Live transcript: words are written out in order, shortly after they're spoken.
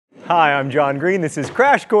Hi, I'm John Green. This is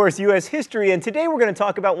Crash Course U.S. History, and today we're going to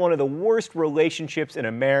talk about one of the worst relationships in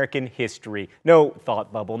American history. No,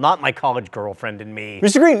 thought bubble, not my college girlfriend and me.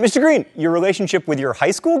 Mr. Green, your relationship with your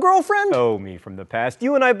high school girlfriend? Oh, me from the past.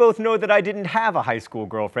 You and I both know that I didn't have a high school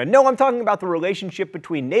girlfriend. No, I'm talking about the relationship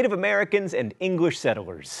between Native Americans and English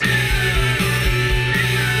settlers.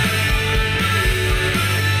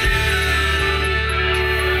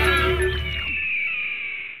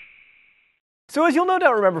 So as you'll no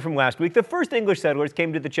doubt remember from last week, the first English settlers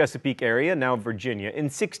came to the Chesapeake area, now Virginia, in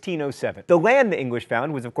 1607. The land the English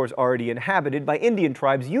found was of course already inhabited by Indian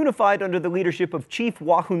tribes unified under the leadership of Chief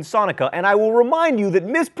Wahunsunacawh, and I will remind you that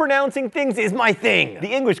mispronouncing things is my thing!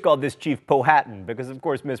 The English called this chief Powhatan, because of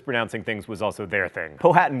course mispronouncing things was also their thing.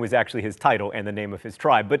 Powhatan was actually his title and the name of his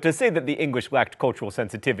tribe, but to say that the English lacked cultural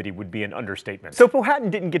sensitivity would be an understatement. So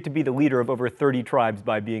Powhatan didn't get to be the leader of over 30 tribes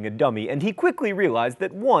by being a dummy, and he quickly realized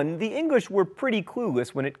that 1, the English were pretty clueless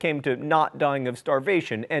when it came to not dying of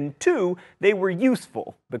starvation, and 2, they were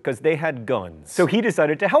useful because they had guns. So he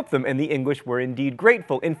decided to help them, and the English were indeed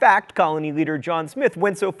grateful. In fact, colony leader John Smith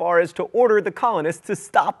went so far as to order the colonists to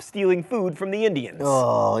stop stealing food from the Indians.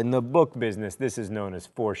 Oh, in the book business, this is known as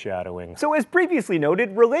foreshadowing. So as previously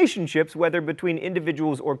noted, relationships, whether between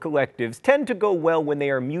individuals or collectives, tend to go well when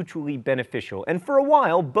they are mutually beneficial, and for a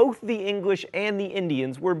while, both the English and the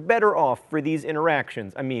Indians were better off for these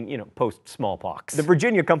interactions. I mean, you know, post-smallpox. The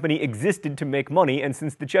Virginia Company existed to make money, and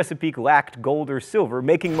since the Chesapeake lacked gold or silver,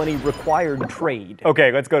 making money required trade.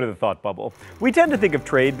 Okay, let's go to the thought bubble. We tend to think of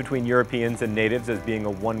trade between Europeans and natives as being a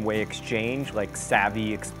one-way exchange, like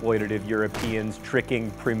savvy, exploitative Europeans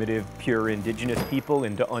tricking primitive, pure indigenous people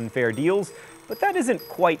into unfair deals, but that isn't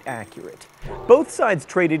quite accurate. Both sides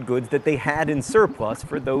traded goods that they had in surplus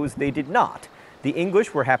for those they did not. The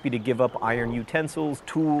English were happy to give up iron utensils,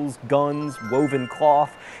 tools, guns, woven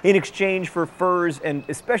cloth, in exchange for furs and,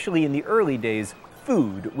 especially in the early days,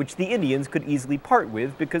 food, which the Indians could easily part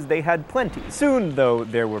with because they had plenty. Soon, though,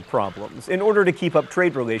 there were problems. In order to keep up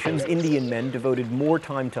trade relations, Indian men devoted more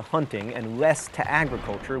time to hunting and less to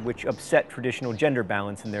agriculture, which upset traditional gender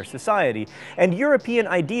balance in their society, and European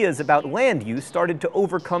ideas about land use started to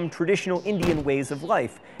overcome traditional Indian ways of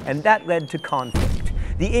life, and that led to conflict.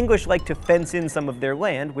 The English liked to fence in some of their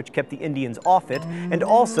land, which kept the Indians off it, and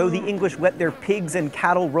also the English let their pigs and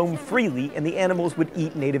cattle roam freely, and the animals would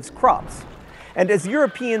eat natives' crops. And as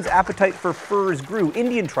Europeans' appetite for furs grew,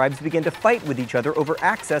 Indian tribes began to fight with each other over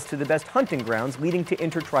access to the best hunting grounds, leading to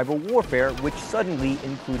intertribal warfare, which suddenly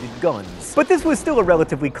included guns. But this was still a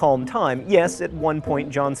relatively calm time. Yes, at one point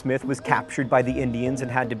John Smith was captured by the Indians and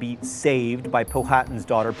had to be saved by Powhatan's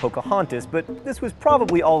daughter Pocahontas, but this was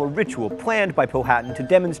probably all a ritual planned by Powhatan to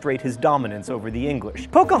demonstrate his dominance over the English.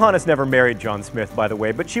 Pocahontas never married John Smith, by the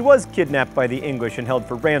way, but she was kidnapped by the English and held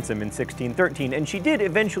for ransom in 1613, and she did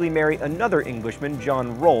eventually marry another Englishman,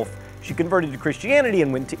 John Rolfe. She converted to Christianity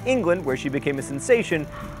and went to England, where she became a sensation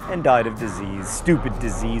and died of disease. Stupid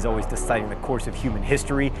disease, always deciding the course of human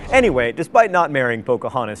history. Anyway, despite not marrying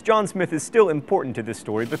Pocahontas, John Smith is still important to this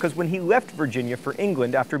story because when he left Virginia for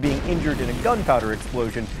England after being injured in a gunpowder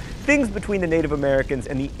explosion, things between the Native Americans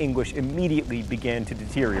and the English immediately began to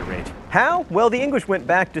deteriorate. How? Well, the English went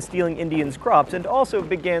back to stealing Indians' crops and also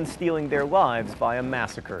began stealing their lives via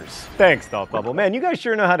massacres. Thanks, Thought Bubble. Man, you guys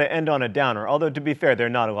sure know how to end on a downer, although to be fair, there are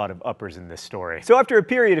not a lot of uppers in this story. So after a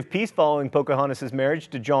period of peace following Pocahontas' marriage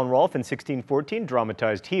to John Rolfe in 1614,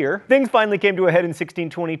 dramatized here, things finally came to a head in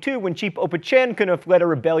 1622 when Chief Opechancanough led a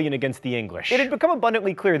rebellion against the English. It had become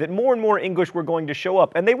abundantly clear that more and more English were going to show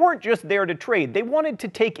up, and they weren't just there to trade, they wanted to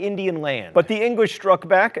take Indian land. But the English struck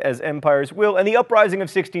back, as empires will, and the uprising of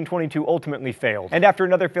 1622 ultimately failed. And after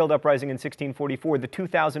another failed uprising in 1644, the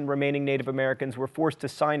 2,000 remaining Native Americans were forced to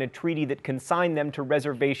sign a treaty that consigned them to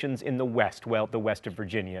reservations in the West, well, the west of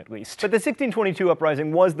Virginia at least. But the 1622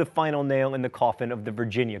 uprising was the final nail in the coffin of the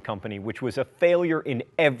Virginia Company, which was a failure in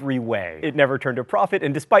every way. It never turned a profit,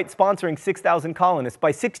 and despite sponsoring 6,000 colonists, by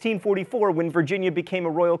 1644, when Virginia became a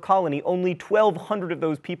royal colony, only 1,200 of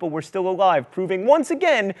those people were still alive, proving once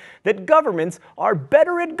again that governments are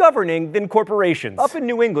better at governing than corporations. Up in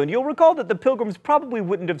New England, you'll recall that the Pilgrims probably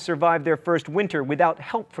wouldn't have survived their first winter without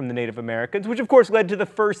help from the Native Americans, which of course led to the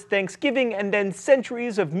first Thanksgiving and then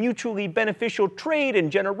centuries of mutually beneficial trade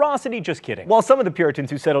and generosity. Just kidding. While some of the Puritans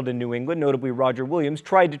who settled in New England, notably Roger Williams,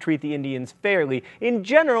 tried to treat the Indians fairly, in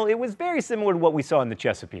general it was very similar to what we saw in the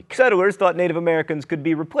Chesapeake. Settlers thought Native Americans could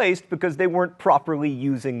be replaced because they weren't properly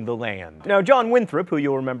using the land. Now, John Winthrop, who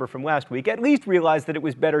you'll remember from last week, at least realized that it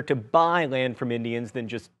was better better to buy land from Indians than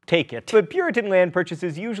just take it. But Puritan land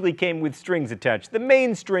purchases usually came with strings attached, the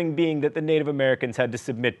main string being that the Native Americans had to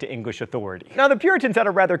submit to English authority. Now, the Puritans had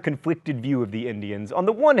a rather conflicted view of the Indians. On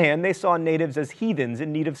the one hand, they saw natives as heathens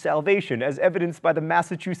in need of salvation, as evidenced by the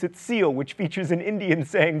Massachusetts seal, which features an Indian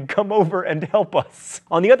saying, "Come over and help us."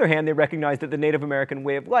 On the other hand, they recognized that the Native American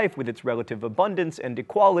way of life, with its relative abundance and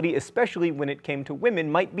equality, especially when it came to women,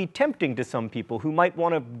 might be tempting to some people who might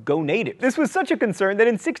want to go native. This was such a concern that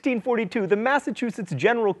in 1642, the Massachusetts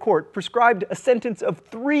General Court prescribed a sentence of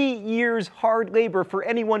 3 years hard labor for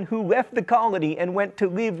anyone who left the colony and went to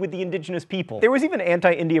live with the indigenous people. There was even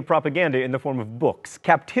anti-India propaganda in the form of books,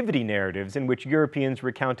 captivity narratives in which Europeans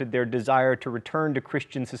recounted their desire to return to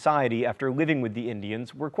Christian society after living with the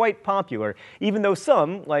Indians, were quite popular, even though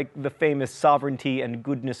some, like the famous Sovereignty and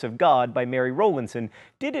Goodness of God by Mary Rowlandson,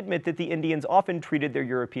 did admit that the Indians often treated their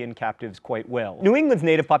European captives quite well. New England's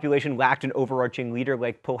native population lacked an overarching leader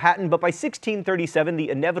like Powhatan, but by 1637 the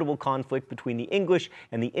inevitable conflict between the English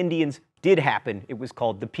and the Indians did happen. It was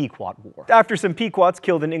called the Pequot War. After some Pequots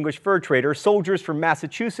killed an English fur trader, soldiers from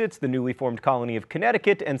Massachusetts, the newly formed colony of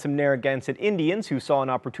Connecticut, and some Narragansett Indians who saw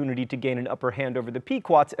an opportunity to gain an upper hand over the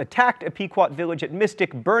Pequots attacked a Pequot village at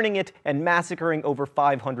Mystic, burning it and massacring over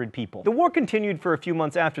 500 people. The war continued for a few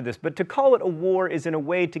months after this, but to call it a war is in a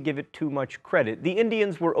way to give it too much credit. The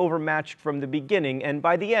Indians were overmatched from the beginning, and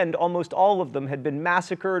by the end, almost all of them had been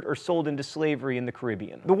massacred or sold into slavery in the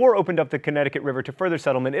Caribbean. The war opened up the Connecticut River to further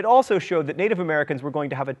settlement. It also showed that Native Americans were going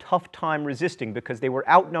to have a tough time resisting because they were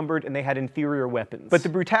outnumbered and they had inferior weapons. But the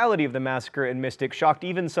brutality of the massacre in Mystic shocked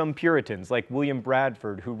even some Puritans, like William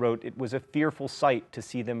Bradford, who wrote, "It was a fearful sight to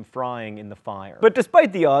see them frying in the fire." But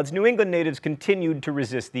despite the odds, New England natives continued to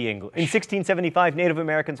resist the English. In 1675, Native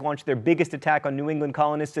Americans launched their biggest attack on New England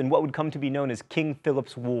colonists in what would come to be known as King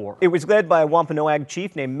Philip's War. It was led by a Wampanoag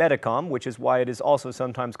chief named Metacom, which is why it is also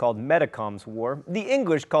sometimes called Metacom's War. The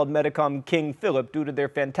English called Metacom King Philip due to their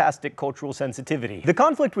fantastic cultural sensitivity. The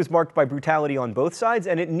conflict was marked by brutality on both sides,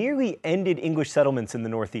 and it nearly ended English settlements in the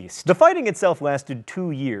Northeast. The fighting itself lasted 2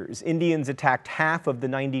 years. Indians attacked half of the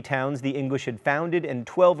 90 towns the English had founded, and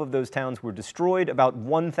 12 of those towns were destroyed. About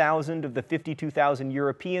 1,000 of the 52,000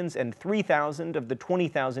 Europeans and 3,000 of the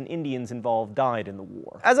 20,000 Indians involved died in the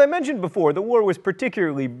war. As I mentioned before, the war was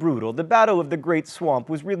particularly brutal. The Battle of the Great Swamp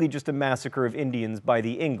was really just a massacre of Indians by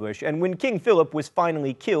the English, and when King Philip was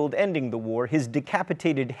finally killed, ending the war, his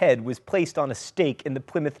decapitated head was placed on a stake in the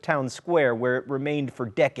Plymouth town square, where it remained for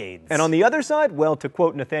decades. And on the other side, well, to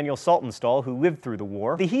quote Nathaniel Saltonstall, who lived through the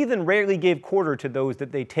war, "The heathen rarely gave quarter to those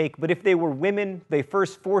that they take, but if they were women, they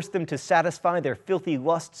first forced them to satisfy their filthy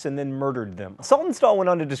lusts and then murdered them." Saltonstall went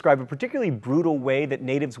on to describe a particularly brutal way that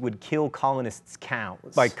natives would kill colonists'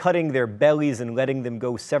 cows, by cutting their bellies and letting them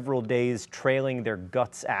go several days, trailing their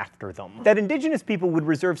guts after them. That indigenous people would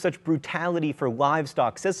reserve such brutality for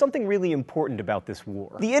livestock says something really important about this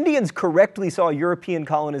war. The Indians correctly saw European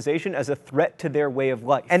colonization as a threat to their way of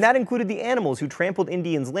life, and that included the animals who trampled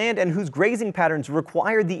Indians' land and whose grazing patterns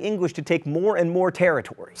required the English to take more and more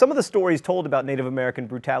territory. Some of the stories told about Native American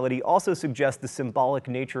brutality also suggest the symbolic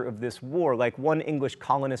nature of this war, like one English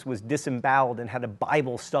colonist was disemboweled and had a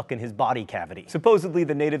Bible stuck in his body cavity. Supposedly,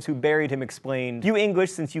 the natives who buried him explained, "You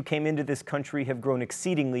English, since you came into this country, have grown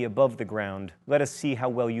exceedingly above the ground. Let us see how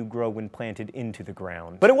well you grow when planted into the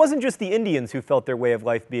ground." But it wasn't just the Indians who felt their way of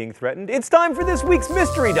life being threatened. It's time for this week's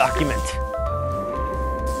mystery document.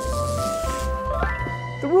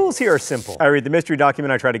 The rules here are simple. I read the mystery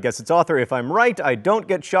document, I try to guess its author. If I'm right, I don't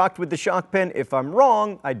get shocked with the shock pen. If I'm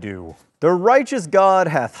wrong, I do. The righteous God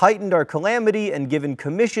hath heightened our calamity and given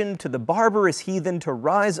commission to the barbarous heathen to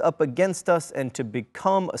rise up against us and to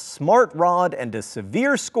become a smart rod and a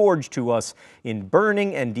severe scourge to us in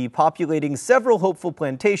burning and depopulating several hopeful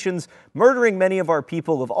plantations, murdering many of our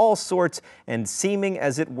people of all sorts, and seeming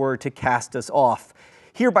as it were to cast us off.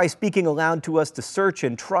 Hereby speaking aloud to us to search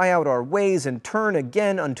and try out our ways and turn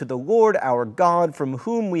again unto the Lord our God, from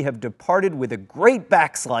whom we have departed with a great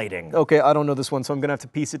backsliding. Okay, I don't know this one, so I'm going to have to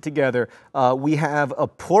piece it together. We have a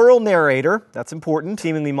plural narrator. That's important.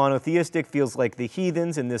 Seemingly monotheistic, feels like the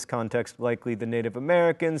heathens, in this context likely the Native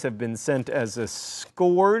Americans, have been sent as a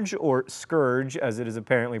scourge, or scourge, as it is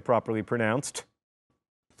apparently properly pronounced.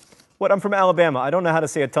 What? I'm from Alabama. I don't know how to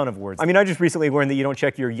say a ton of words. I mean, I just recently learned that you don't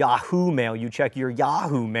check your Yahoo mail, you check your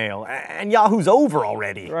Yahoo mail. And Yahoo's over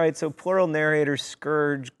already. Right, so plural narrator,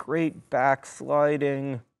 scourge, great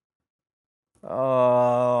backsliding.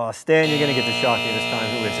 Stan, you're gonna get to shock me this time.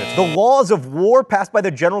 Who is it? The laws of war passed by the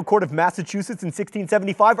General Court of Massachusetts in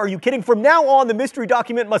 1675? Are you kidding? From now on, the mystery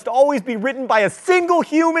document must always be written by a single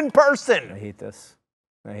human person. I hate this.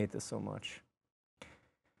 I hate this so much.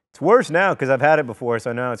 It's worse now because I've had it before,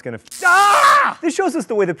 so now it's gonna... Ah! This shows us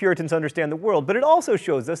the way the Puritans understand the world, but it also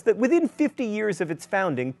shows us that within 50 years of its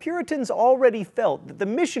founding, Puritans already felt that the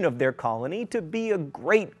mission of their colony to be a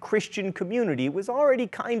great Christian community was already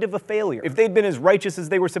kind of a failure. If they'd been as righteous as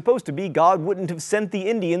they were supposed to be, God wouldn't have sent the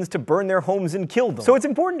Indians to burn their homes and kill them. So it's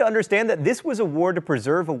important to understand that this was a war to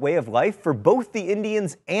preserve a way of life for both the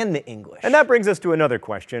Indians and the English. And that brings us to another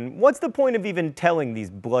question. What's the point of even telling these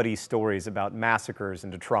bloody stories about massacres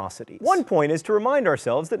and atrocities? One point is to remind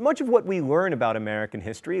ourselves that much of what we learn about American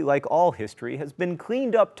history, like all history, has been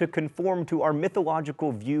cleaned up to conform to our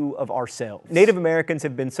mythological view of ourselves. Native Americans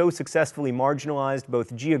have been so successfully marginalized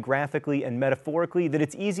both geographically and metaphorically that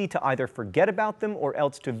it's easy to either forget about them or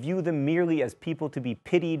else to view them merely as people to be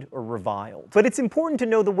pitied or reviled. But it's important to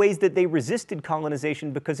know the ways that they resisted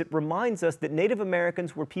colonization because it reminds us that Native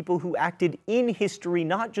Americans were people who acted in history,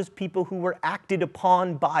 not just people who were acted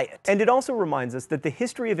upon by it. And it also reminds us that the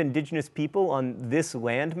history of indigenous people on this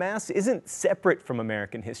landmass isn't separate from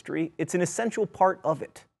American history, it's an essential part of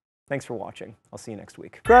it. Thanks for watching. I'll see you next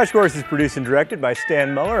week. Crash Course is produced and directed by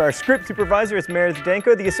Stan Muller. Our script supervisor is Meredith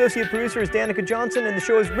Danko. The associate producer is Danica Johnson, and the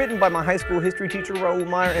show is written by my high school history teacher, Raoul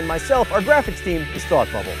Meyer, and myself. Our graphics team is Thought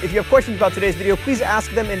Bubble. If you have questions about today's video, please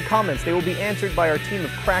ask them in comments. They will be answered by our team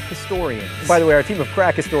of crack historians. By the way, our team of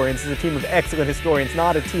crack historians is a team of excellent historians,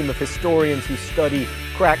 not a team of historians who study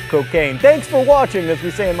crack cocaine. Thanks for watching. As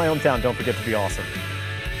we say in my hometown, don't forget to be awesome.